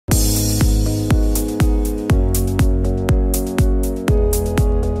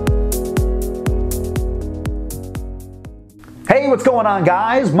What's going on,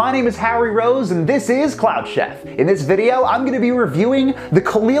 guys? My name is Harry Rose and this is Cloud Chef. In this video, I'm going to be reviewing the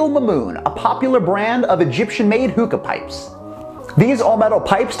Khalil Mamoon, a popular brand of Egyptian-made hookah pipes. These all-metal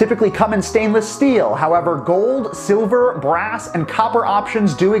pipes typically come in stainless steel, however gold, silver, brass, and copper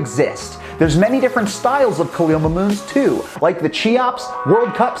options do exist. There's many different styles of Khalil Mamoons too, like the Cheops,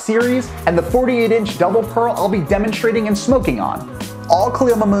 World Cup series, and the 48-inch double pearl I'll be demonstrating and smoking on. All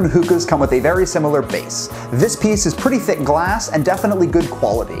Khalil Mamoon hookahs come with a very similar base. This piece is pretty thick glass and definitely good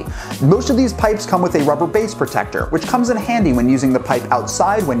quality. Most of these pipes come with a rubber base protector, which comes in handy when using the pipe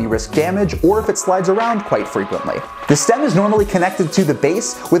outside when you risk damage or if it slides around quite frequently. The stem is normally connected to the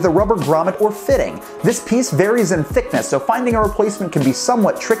base with a rubber grommet or fitting. This piece varies in thickness, so finding a replacement can be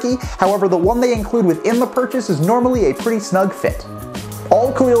somewhat tricky. However, the one they include within the purchase is normally a pretty snug fit.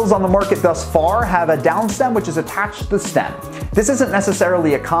 All Khalils on the market thus far have a down stem which is attached to the stem. This isn't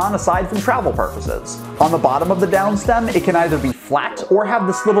necessarily a con aside from travel purposes. On the bottom of the down stem, it can either be flat or have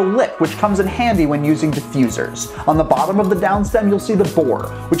this little lip which comes in handy when using diffusers. On the bottom of the down stem, you'll see the bore,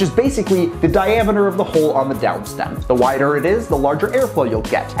 which is basically the diameter of the hole on the down stem. The wider it is, the larger airflow you'll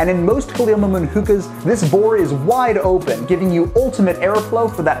get. And in most Khalil Mamoon hookahs, this bore is wide open, giving you ultimate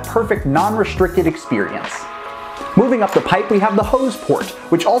airflow for that perfect non-restricted experience. Moving up the pipe, we have the hose port,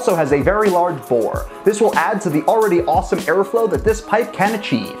 which also has a very large bore. This will add to the already awesome airflow that this pipe can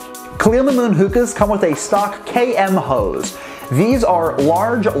achieve. Khalil Mamoon hookahs come with a stock KM hose. These are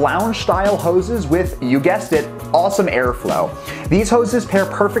large lounge-style hoses with, you guessed it, awesome airflow. These hoses pair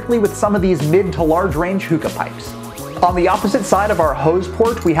perfectly with some of these mid to large range hookah pipes. On the opposite side of our hose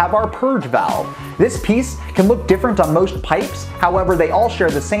port, we have our purge valve. This piece can look different on most pipes, however they all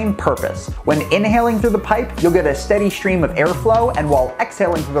share the same purpose. When inhaling through the pipe, you'll get a steady stream of airflow, and while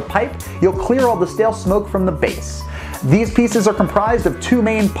exhaling through the pipe, you'll clear all the stale smoke from the base. These pieces are comprised of two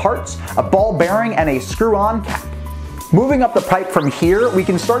main parts, a ball bearing and a screw-on cap. Moving up the pipe from here, we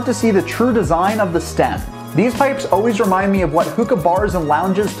can start to see the true design of the stem. These pipes always remind me of what hookah bars and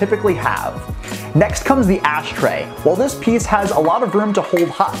lounges typically have. Next comes the ashtray. While this piece has a lot of room to hold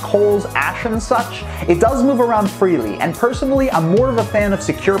hot coals, ash and such, it does move around freely, and personally I'm more of a fan of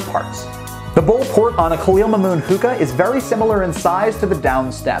secure parts. The bowl port on a Khalil Mamoon hookah is very similar in size to the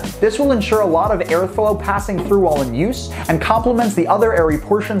down stem. This will ensure a lot of airflow passing through while in use, and complements the other airy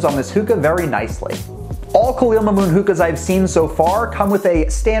portions on this hookah very nicely. All Khalil Mamoon hookahs I've seen so far come with a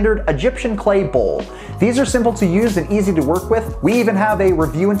standard Egyptian clay bowl. These are simple to use and easy to work with. We even have a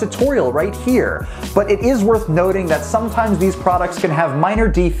review and tutorial right here. But it is worth noting that sometimes these products can have minor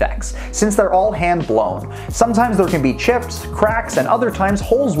defects, since they're all hand blown. Sometimes there can be chips, cracks, and other times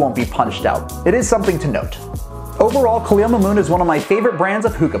holes won't be punched out. It is something to note. Overall, Khalil Mamoon is one of my favorite brands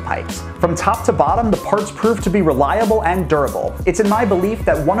of hookah pipes. From top to bottom, the parts prove to be reliable and durable. It's in my belief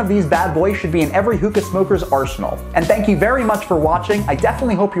that one of these bad boys should be in every hookah smoker's arsenal. And thank you very much for watching. I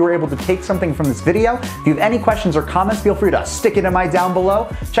definitely hope you were able to take something from this video. If you have any questions or comments, feel free to stick it in my down below.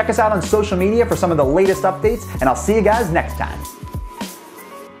 Check us out on social media for some of the latest updates, and I'll see you guys next time.